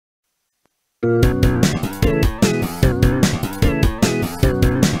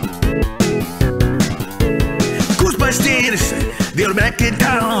Ghostbusters, they're back in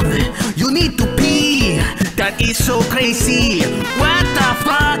town. You need to pee. That is so crazy. What the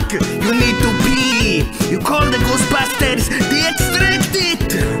fuck? You need to pee. You call the Ghostbusters. They extract it.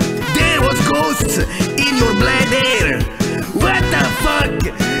 There was ghosts in your bladder. What the fuck?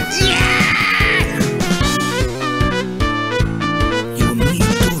 Yeah! You need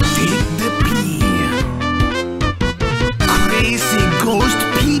to take the pee. Crazy ghost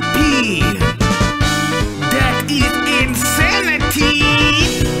pee-pee. That is insanity.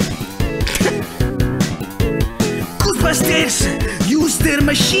 Ghostbusters use their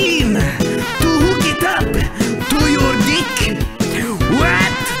machine to hook it up to your dick.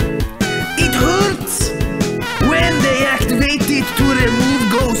 What? It hurts when they activate it to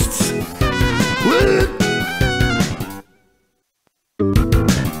remove ghosts. What?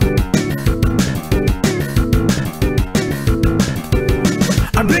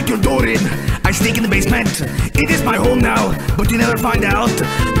 I break your door in. I sneak in the basement. It is my home now, but you never find out.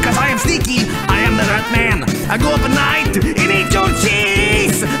 Because I am sneaky, I am the rat man. I go up at night and eat your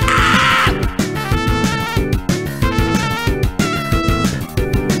cheese! Ah!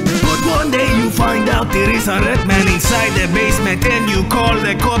 But one day you find out there is a rat man inside the basement and you call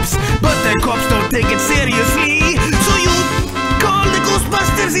the cops. But the cops don't take it seriously, so you call the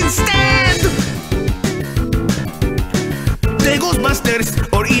Ghostbusters instead! The Ghostbusters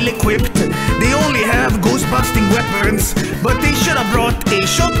are ill-equipped. They only have ghost-busting weapons, but they should have brought a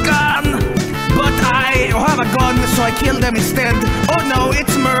shotgun. But I have a gun, so I kill them instead. Oh no,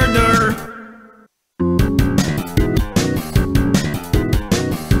 it's murder.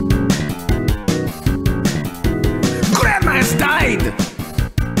 Grandma has died.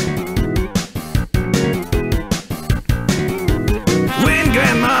 When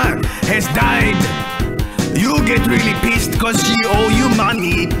Grandma has died, you get really pissed cause she owe you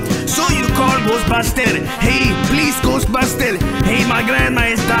money. So you call Ghostbuster. Hey, please Ghostbuster. Hey, my grandma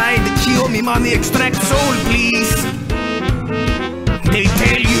has died. She owe me money. Extract soul, please. They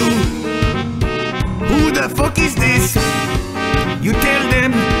tell you, who the fuck is this? You tell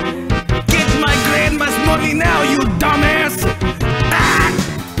them, get my grandma's money now, you dumbass. Ah!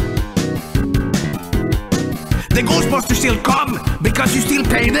 The Ghostbusters still come because you still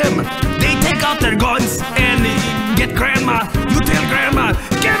pay them. They take out their guns and get grandma. You tell grandma,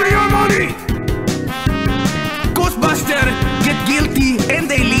 give me your money. Ghostbuster get guilty and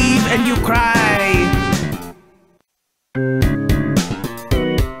they leave and you cry.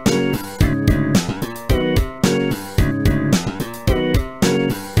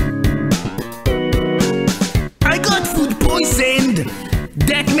 I got food poisoned.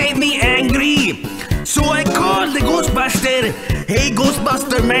 That made me angry. So I called the Ghostbuster. Hey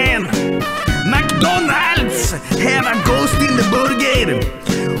Ghostbuster man, McDonald's have a ghost in the burger.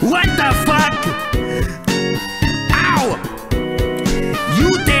 What the fuck? Ow! You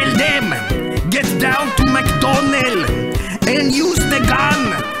tell them, get down to McDonald's and use the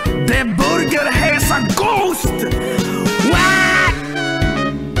gun. The burger has a ghost. What?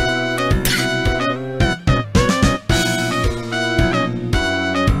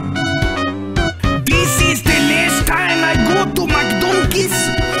 This is the last time I go to McDonald's.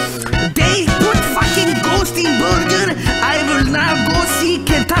 They put fucking ghost in burger. I will now go see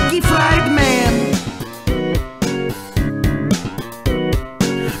Kentucky Fried Man.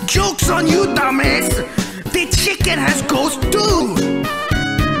 Joke's on you, dumbass. The chicken has ghost too.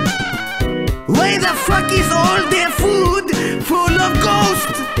 Why the fuck is all their food full of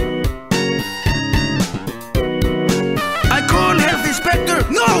ghosts? I call health inspector.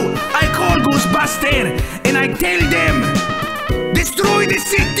 No, I call Ghostbuster and I tell them, destroy the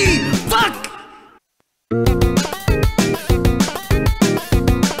city. Fuck.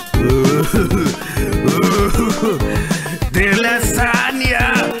 The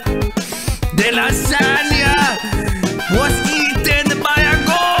lasagna was eaten by a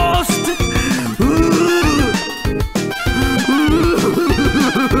ghost.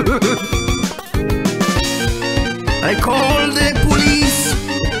 I called the police.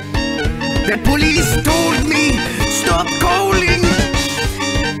 The police told me stop calling,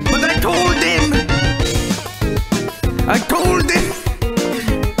 but I told them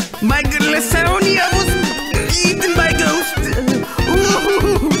my lasagna was eaten by ghosts.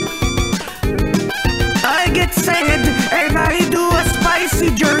 I get sad and I do a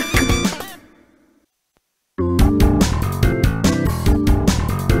spicy jerk.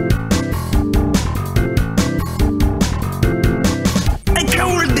 I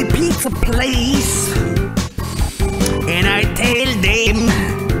called the pizza place and I tell them,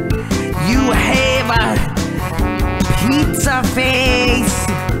 you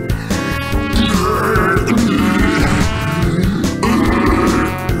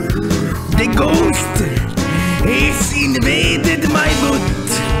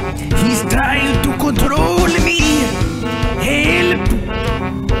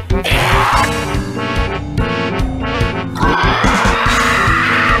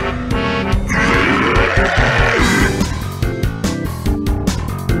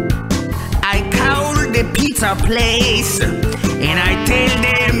pizza place, and I tell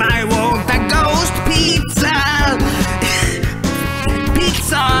them I want a ghost pizza.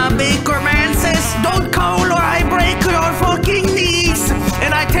 Pizza baker man says, don't call or I break your fucking knees.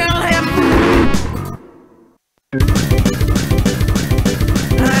 And I tell him,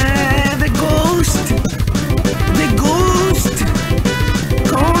 the ghost,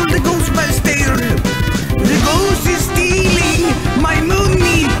 call the Ghostbuster. The ghost is stealing my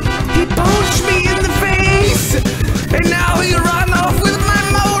money. He punched me in the face, and now he ran off with my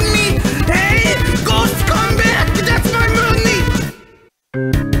money. Hey, ghost, come back, that's my money.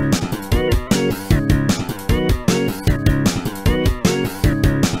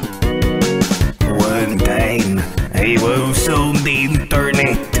 One time I was on the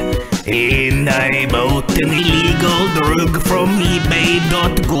internet and I bought an illegal drug from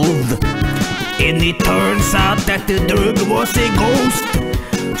eBay.gov, and it turns out that the drug was a ghost.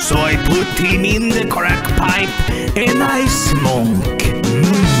 So I put him in the crack pipe and I smoke.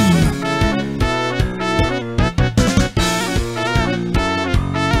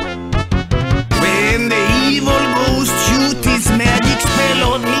 When the evil ghost shoot his magic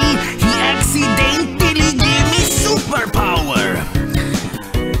spell on me, he accidentally gave me superpower.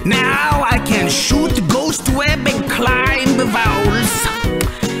 Now I can shoot ghost web and climb walls.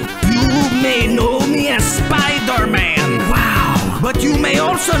 You may know me as Spider-Man. Wow. But you may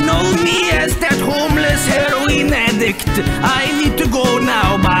also know me as that homeless heroin addict. I need to go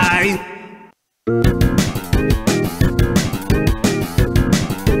now, bye.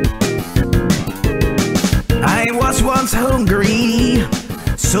 I was once hungry,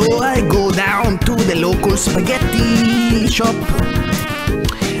 so I go down to the local spaghetti shop.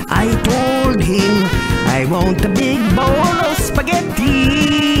 I told him I want a big bowl of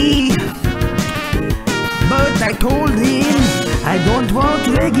spaghetti, but I told him I don't want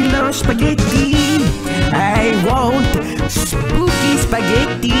regular spaghetti. I want spooky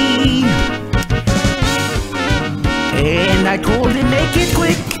spaghetti. And I told him make it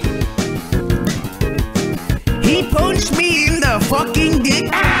quick. He punched me in the fucking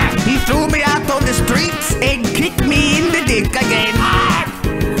dick. He threw me out on the streets and kicked me in the dick again.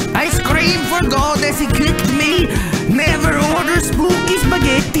 I screamed for God as he kicked me. Never order spooky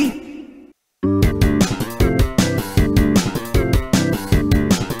spaghetti.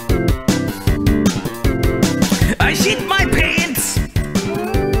 I shit my pants.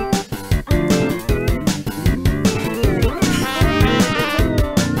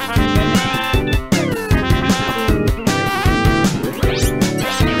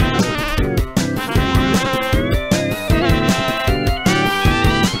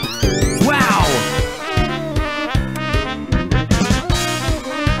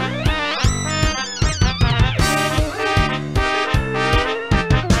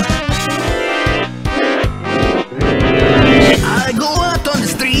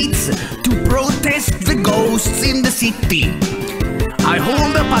 In the city, I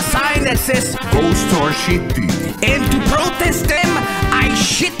hold up a sign that says "Ghosts are shitty," and to protest them, I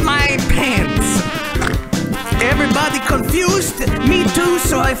shit my pants. Everybody confused, me too,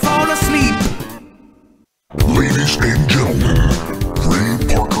 so I fall asleep. Ladies and gentlemen, Ray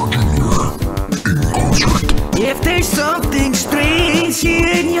Parker Jr. in concert. If there's something strange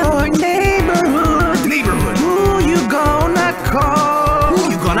in your neighborhood, who you gonna call?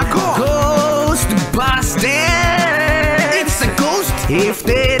 Ghostbusters! It's a ghost! If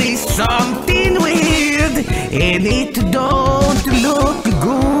there is something weird and it don't look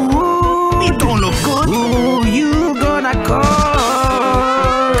good, who you gonna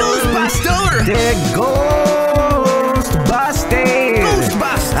call? Ghostbusters! The Ghostbusters!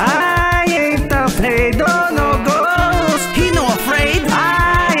 I ain't afraid of no ghost. He no afraid.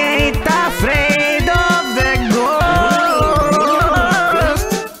 I ain't afraid of the ghost.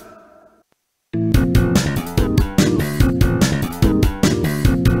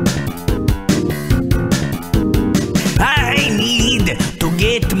 I need to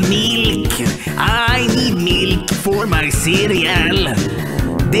get milk. I need milk for my cereal.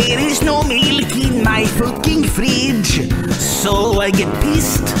 There is no milk in my fucking fridge, so I get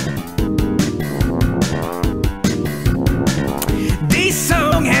pissed. This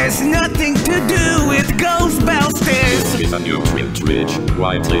song has nothing to do with Ghostbusters. Milk is a nutrient-rich,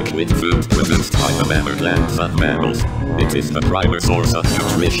 white liquid food produced by the mammal glands of mammals. It is the primary source of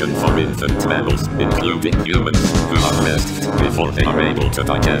nutrition for infant mammals, including humans, who are breastfed before they are able to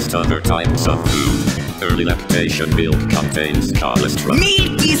digest other types of food. Early lactation milk contains cholesterol.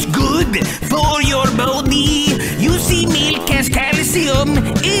 Milk is good for your body. You see, milk has calcium.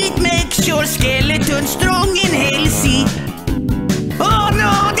 It makes your skeleton strong and healthy. Oh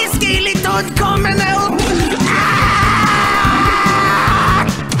no, the skeleton coming out!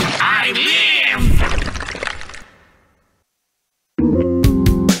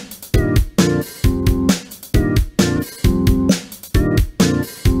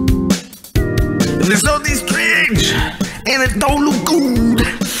 There's something strange, and it don't look good.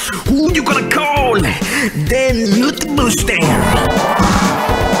 Who you gonna call? The Nut Buster.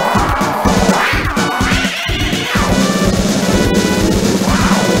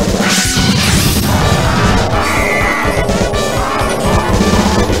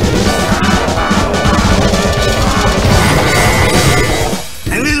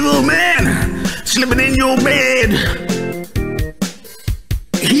 Slipping in your bed.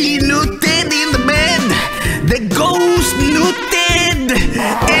 He nutted in the bed. The ghost nutted.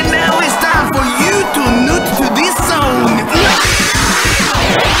 And now it's time for you to nut to this song.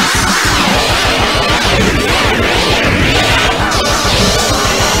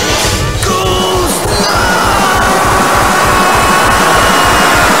 Ghost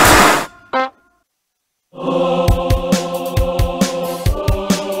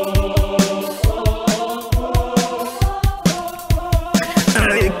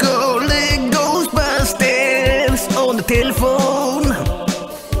telephone.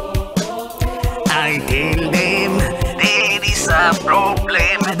 I tell them there is a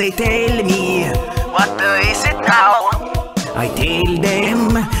problem. They tell me, what is it now? I tell them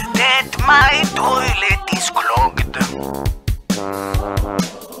that my toilet is clogged.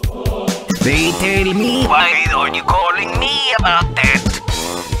 They tell me, why are you calling me about that?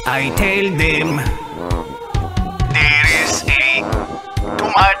 I tell them there is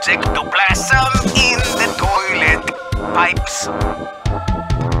too much ectoplasm in the toilet pipes.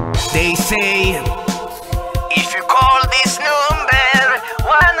 They say, if you call this number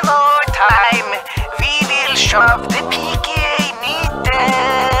one more time, we will shove the PKA meter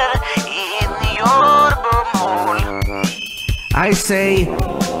in your bumhole. I say,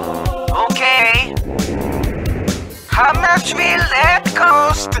 okay, how much will that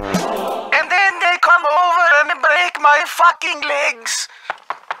cost? And then they come over and break my fucking legs.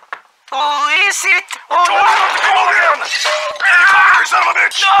 Who is it? Oh, no! Call him! Hey, call me, son of a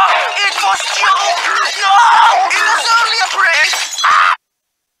bitch! No! It was you! No! It was only a prank!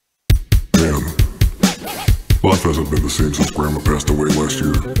 Man, life hasn't been the same since Grandma passed away last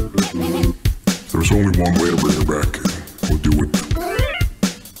year. There's only one way to bring her back. We'll do it.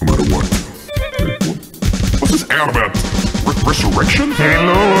 No matter what. Hey, what's this ad about? Resurrection?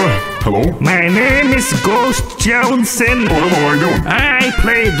 Hello? My name is Ghost Johnson. Oh, hello, how you doing? I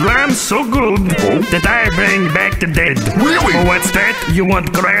play drums so good that I bring back the dead. Really? Oh, what's that? You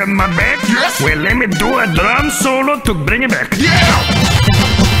want grandma back? Yes. Well, let me do a drum solo to bring it back. Yeah!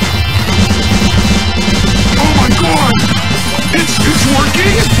 Oh my god! It's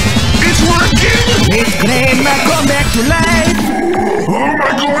working! It's working! Did grandma come back to life? Oh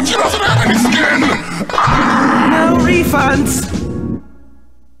my god, she doesn't have any skin! No refunds.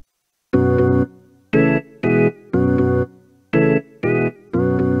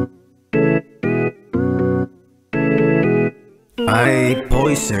 I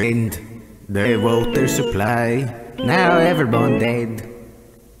poisoned the water supply. Now everyone dead.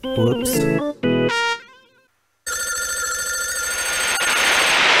 Whoops.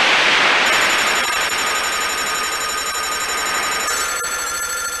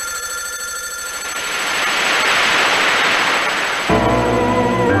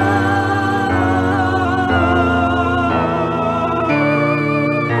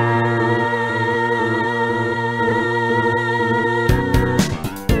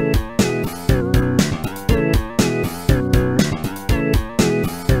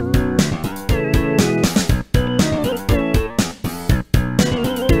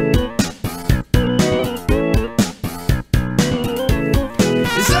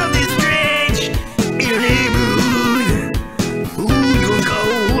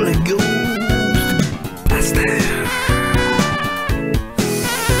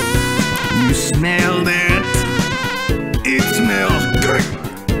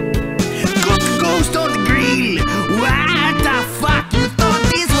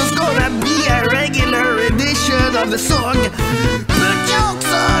 The song, but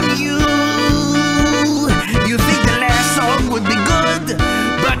joke's on you. You think the last song would be good,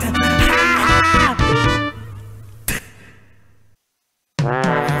 but ha ha.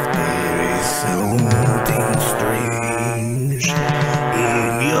 There is something strange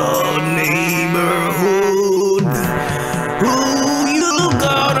in your neighborhood. Who you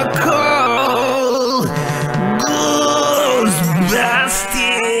gonna call? Ghostbusters.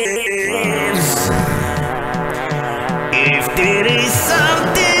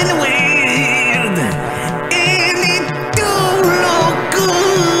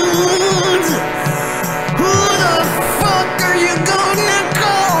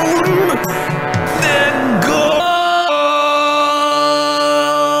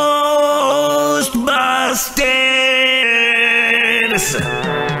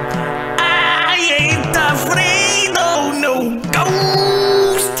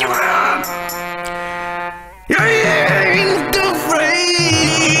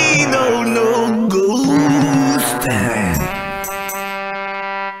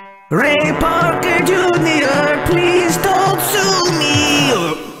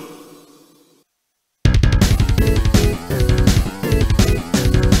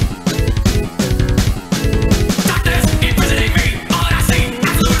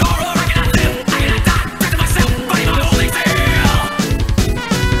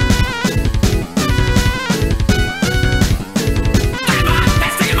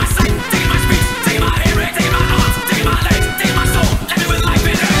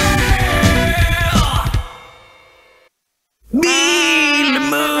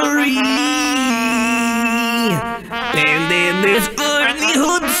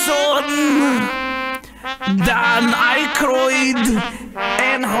 Wilson, Dan Aykroyd,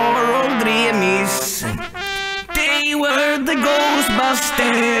 and Harold Ramis. They were the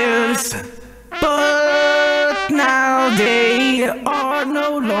Ghostbusters, but now they are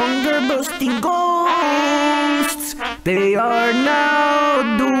no longer busting ghosts. They are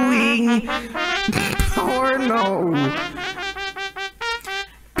now doing porno.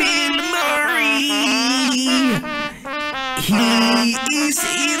 Bill Murray, he is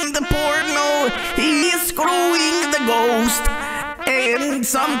in the porno. He is screwing the ghost, and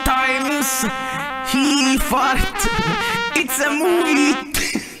sometimes he fart. It's a movie.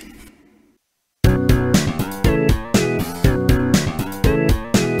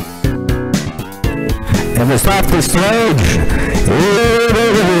 And the stop is strange.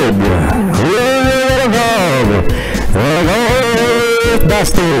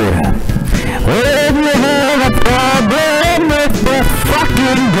 Ghostbuster. When you have a problem with the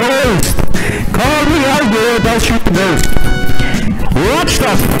fucking ghost, call me, I'll do it, I'll shoot the ghost. Watch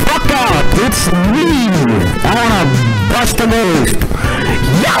the fuck out, it's me. I wanna bust the ghost.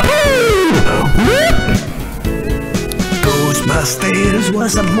 Yahoo! Whoop! Ghostbusters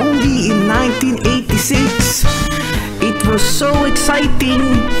was a movie in 1986. It was so exciting,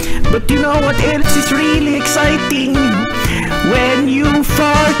 but you know what else is really exciting? When you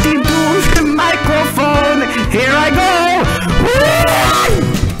fart into the microphone. Here I go! Woo!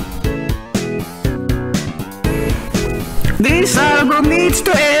 This album needs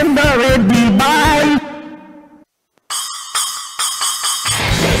to end already. Bye!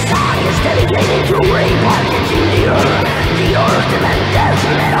 This song is dedicated to Ray Parker Jr., the ultimate death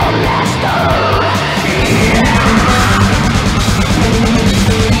metal master.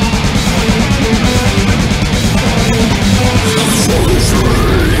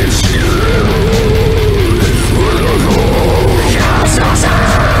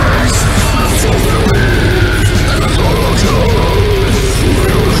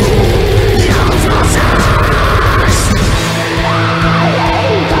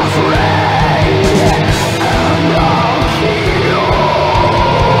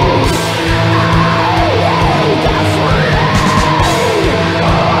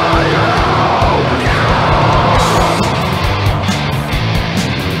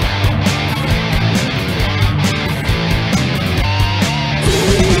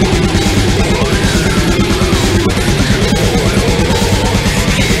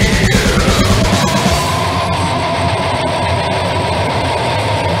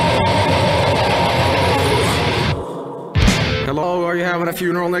 Hello, are you having a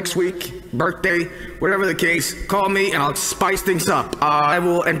funeral next week? Birthday? Whatever the case, call me and I'll spice things up. I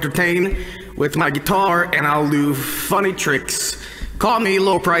will entertain with my guitar and I'll do funny tricks. Call me,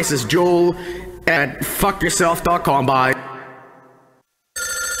 low prices Joel at fuckyourself.com. Bye.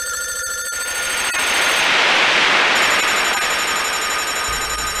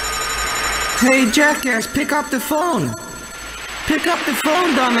 Hey jackass, pick up the phone. Pick up the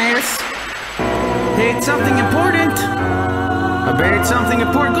phone, dumbass. Hey, it's something important. I bet it's something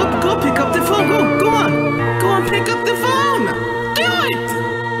important. Go pick up the phone. Go on, pick up the phone. Do it.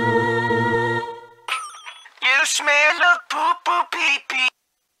 You smell of poo-poo pee-pee.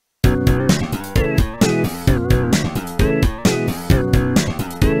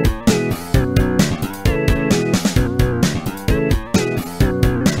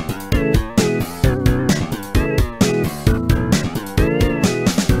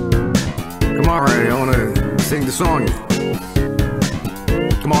 Come on, Ray, I wanna sing the song.